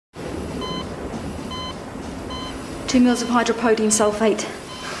2 mils of hydropodium sulfate.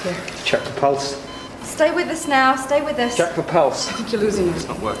 Yeah. Check the pulse. Stay with us now, stay with us. Check the pulse. I think you're losing it. It's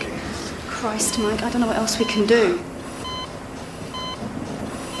not working. Christ, Mike, I don't know what else we can do.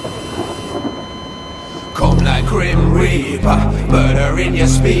 Come like Grim Reaper, murder in your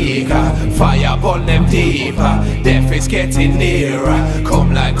speaker, fire burn them deeper, death is getting nearer.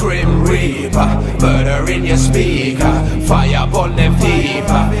 Come like Grim Reaper, murder in your speaker, fire burn them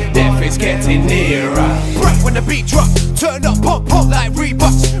deeper, death is getting nearer. Right when the beat drop, turn up, pump like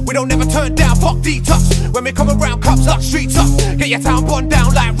Reeboks. We don't ever turn down, fuck detox. When we come around, cops lock streets up. Get your town burned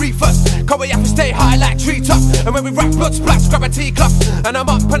down like reefers. Cause we have to stay high like treetops. And when we rap, blood splash, grab a teacup. And I'm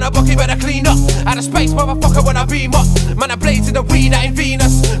up and a bucket, better clean up. Out of space, motherfucker, when I beam up. Man, I blaze in the weed out in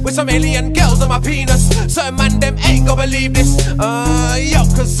Venus. With some alien girls on my penis. Certain man, them ain't gonna believe this. Yo,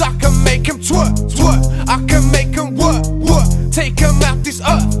 cause I can make him twerk, twerk. I can make him work, work. Take him out this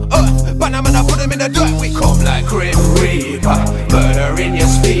earth, earth. Bana, man, I put him in the dirt. We come like Grim Reaper, murder in your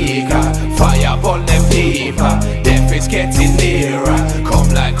speaker, fire burn them deeper, death is getting nearer. Come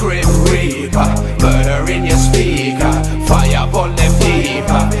like Grim Reaper, murder in your speaker, fire burn them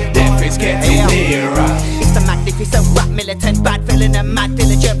deeper, death is getting nearer. It's the magnificent rap militant, bad villain and mad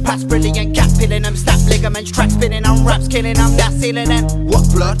diligent, past brilliant, cat pilling them, snap ligaments, tracks spinning on raps, killing them, that's sealing them.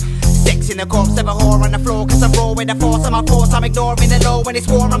 What blood? Sex in the corpse, never whore on the floor. Cause I'm raw with the force of my force. I'm ignoring the law when it's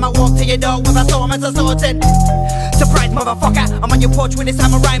war. I'ma walk to your door with a storm as a sorting. Surprise, motherfucker. I'm on your porch with this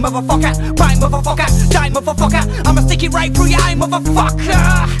samurai, motherfucker. Bang, motherfucker. Die, motherfucker. I'ma stick it right through your eye,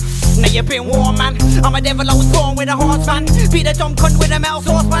 motherfucker. Now you been warm, man. I'm a devil, I was born with a horse, man. Be the dumb cunt with a male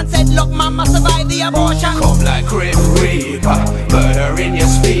sauce, man. Said, look, man, must survive the abortion. Come like Grim Reaper, murder in your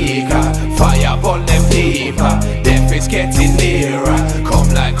speaker, fire burn them deeper, death is getting nearer. Come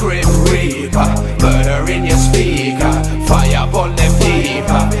like Grim Reaper, murder in your speaker, fire burn them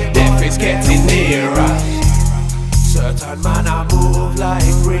deeper, death is getting nearer. Certain man I move like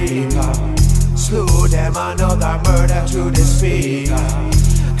Reaper, slew them another murder through the speaker.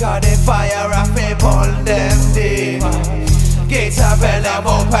 Got the fire off me, burn them deeper. Gates are well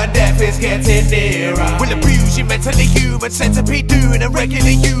open, death is getting nearer. Will abuse you mentally, human centipede doing and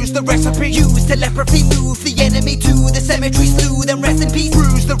regularly use the recipe. Use telepathy, move the enemy to the cemetery, slew them, rest in peace.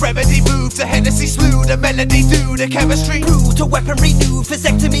 Bruise the remedy, move the Hennessy, slew the melody, do the chemistry. Brew to weaponry, new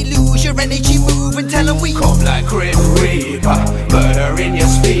vasectomy, lose your energy, move and tell them we come like Grim Reaper, murder in your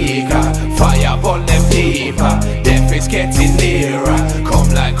speaker, fire burn them deeper, death is getting nearer.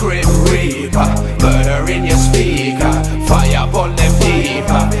 Come like Grim Reaper, murder in your speaker, fire burn them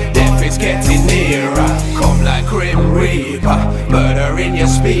deeper, death is getting nearer. Come like Grim Reaper, murder in your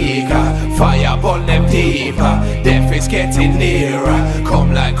speaker, fire burn them deeper, death is getting nearer.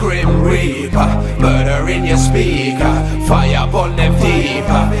 Come like Grim Reaper, murder in your speaker, fire burn them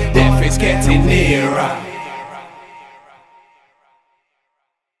deeper, death is getting nearer.